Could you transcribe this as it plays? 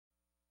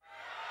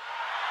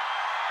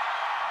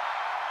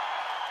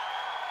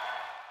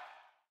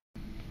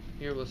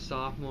Here with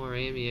sophomore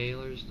Amy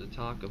Ahlers to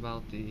talk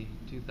about the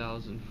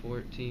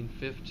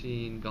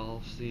 2014-15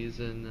 golf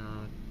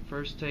season.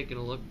 First, taking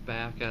a look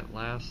back at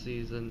last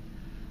season,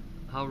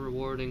 how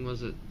rewarding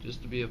was it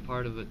just to be a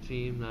part of a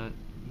team that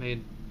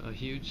made a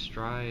huge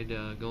stride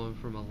going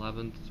from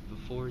 11th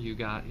before you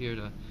got here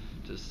to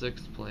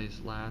 6th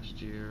place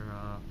last year?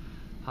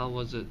 How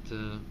was it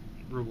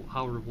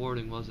how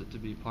rewarding was it to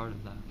be part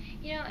of that?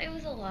 It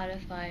was a lot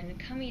of fun.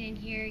 Coming in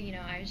here,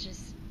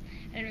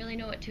 I didn't really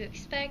know what to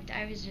expect.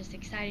 I was just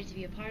excited to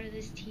be a part of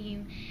this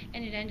team,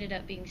 and it ended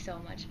up being so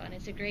much fun.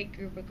 It's a great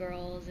group of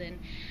girls, and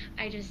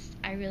I had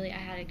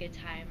a good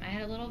time. I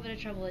had a little bit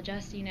of trouble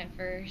adjusting at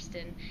first,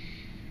 and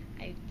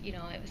it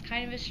was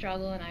kind of a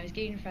struggle, and I was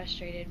getting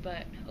frustrated,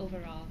 but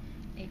overall,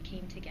 it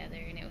came together,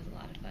 and it was a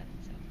lot of fun,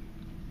 so.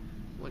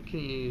 What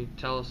can you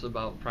tell us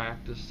about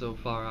practice so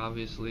far?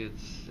 Obviously,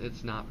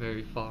 it's not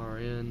very far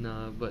in,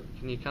 but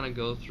can you kind of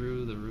go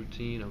through the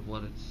routine of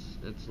what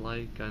it's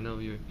like? I know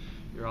you're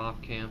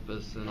off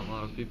campus, and a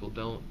lot of people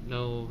don't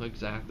know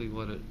exactly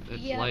what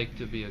it's Yep. like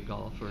to be a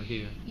golfer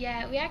here.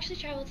 Yeah, we actually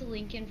travel to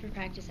Lincoln for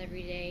practice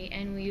every day,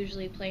 and we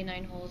usually play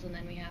 9 holes, and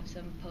then we have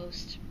some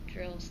post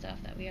drill stuff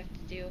that we have to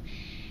do.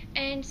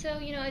 And so,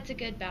 it's a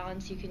good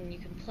balance. You can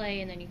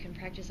play, and then you can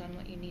practice on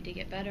what you need to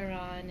get better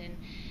on, and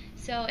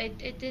so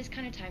it is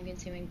kind of time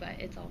consuming, but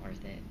it's all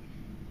worth it.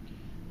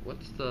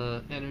 What's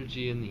the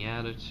energy and the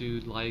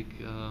attitude like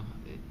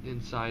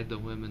inside the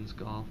women's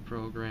golf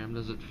program?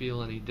 Does it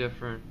feel any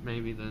different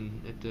maybe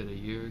than it did a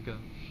year ago?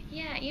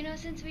 Yeah,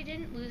 since we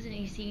didn't lose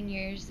any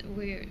seniors,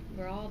 we're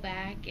all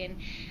back, and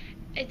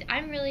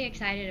I'm really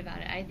excited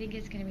about it. I think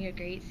it's going to be a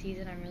great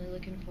season. I'm really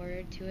looking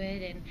forward to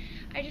it, and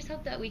I just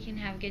hope that we can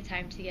have a good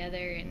time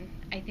together, and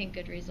I think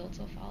good results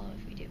will follow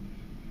if we do.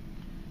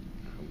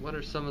 What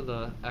are some of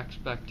the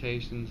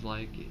expectations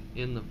like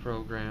in the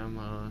program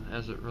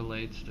as it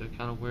relates to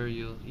kind of where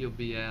you'll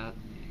be at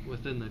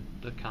within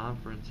the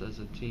conference as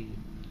a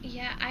team?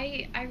 Yeah,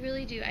 I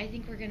really do. I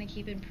think we're going to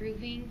keep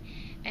improving,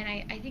 and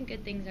I think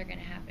good things are going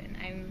to happen.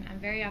 I'm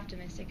very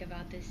optimistic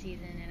about this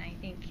season, and I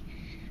think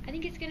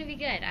it's going to be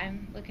good.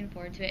 I'm looking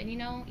forward to it. And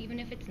even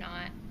if it's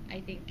not, I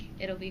think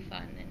it'll be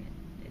fun, and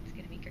it's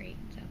going to be great.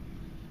 So.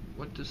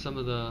 What do some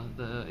of the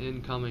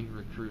incoming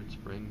recruits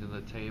bring to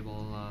the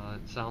table?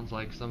 It sounds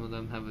like some of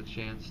them have a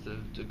chance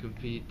to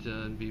compete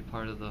and be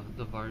part of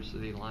the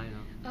varsity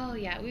lineup. Oh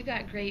yeah, we've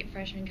got great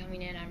freshmen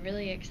coming in. I'm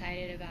really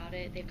excited about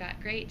it. They've got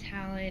great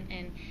talent,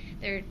 and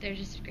they're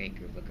just a great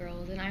group of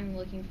girls. And I'm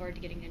looking forward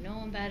to getting to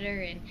know them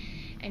better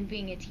and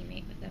being a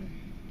teammate with them.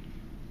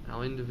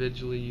 Now,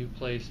 individually, you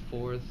placed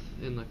fourth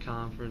in the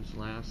conference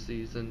last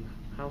season.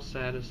 How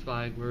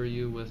satisfied were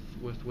you with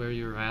where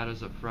you're at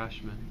as a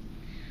freshman?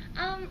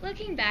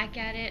 Looking back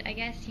at it, I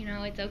guess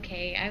it's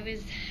okay. I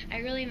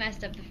really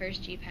messed up the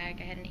first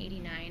GPAC. I had an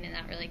 89, and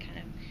that really kind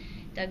of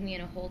dug me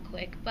in a hole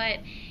quick.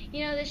 But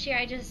this year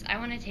I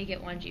want to take it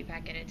one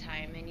GPAC at a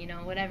time, and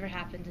whatever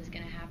happens is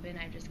gonna happen.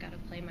 I've just got to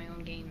play my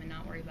own game and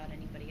not worry about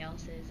anybody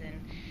else's. And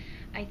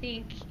I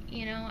think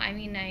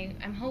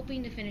I'm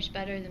hoping to finish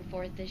better than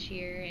fourth this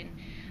year, and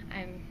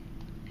I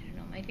don't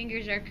know, my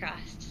fingers are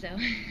crossed. So.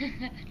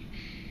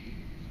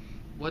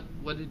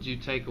 What did you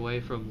take away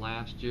from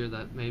last year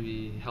that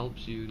maybe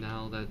helps you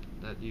now that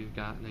you've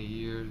gotten a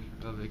year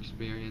of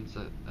experience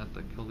at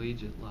the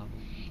collegiate level?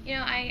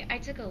 I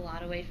took a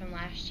lot away from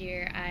last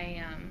year.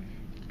 I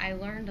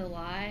learned a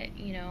lot.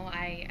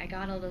 I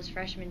got all those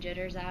freshman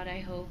jitters out.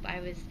 I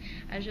was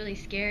really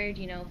scared,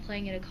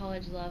 playing at a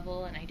college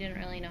level, and I didn't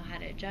really know how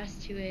to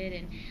adjust to it.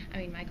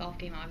 And my golf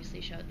game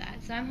obviously showed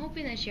that. So I'm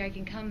hoping this year I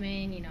can come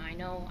in. I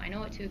know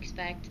what to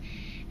expect,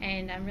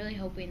 and I'm really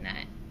hoping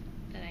that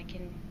I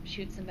can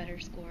shoot some better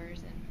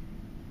scores and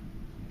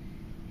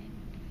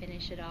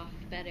finish it off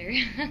better.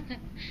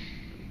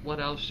 What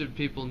else should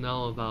people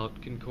know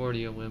about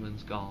Concordia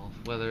women's golf?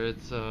 Whether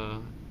it's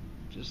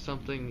just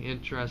something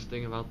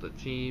interesting about the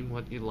team,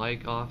 what you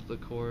like off the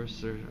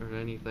course, or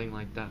anything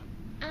like that.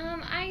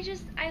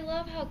 I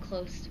love how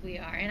close we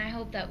are, and I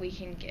hope that we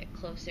can get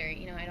closer.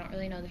 I don't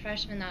really know the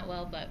freshmen that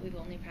well, but we've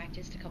only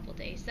practiced a couple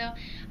days, so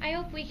I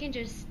hope we can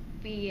just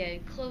be a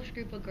close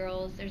group of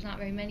girls. There's not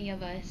very many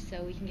of us,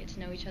 so we can get to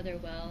know each other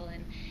well,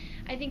 and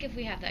I think if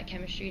we have that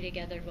chemistry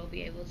together, we'll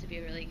be able to be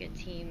a really good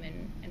team,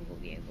 and we'll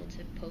be able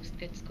to post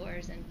good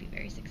scores and be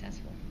very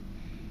successful.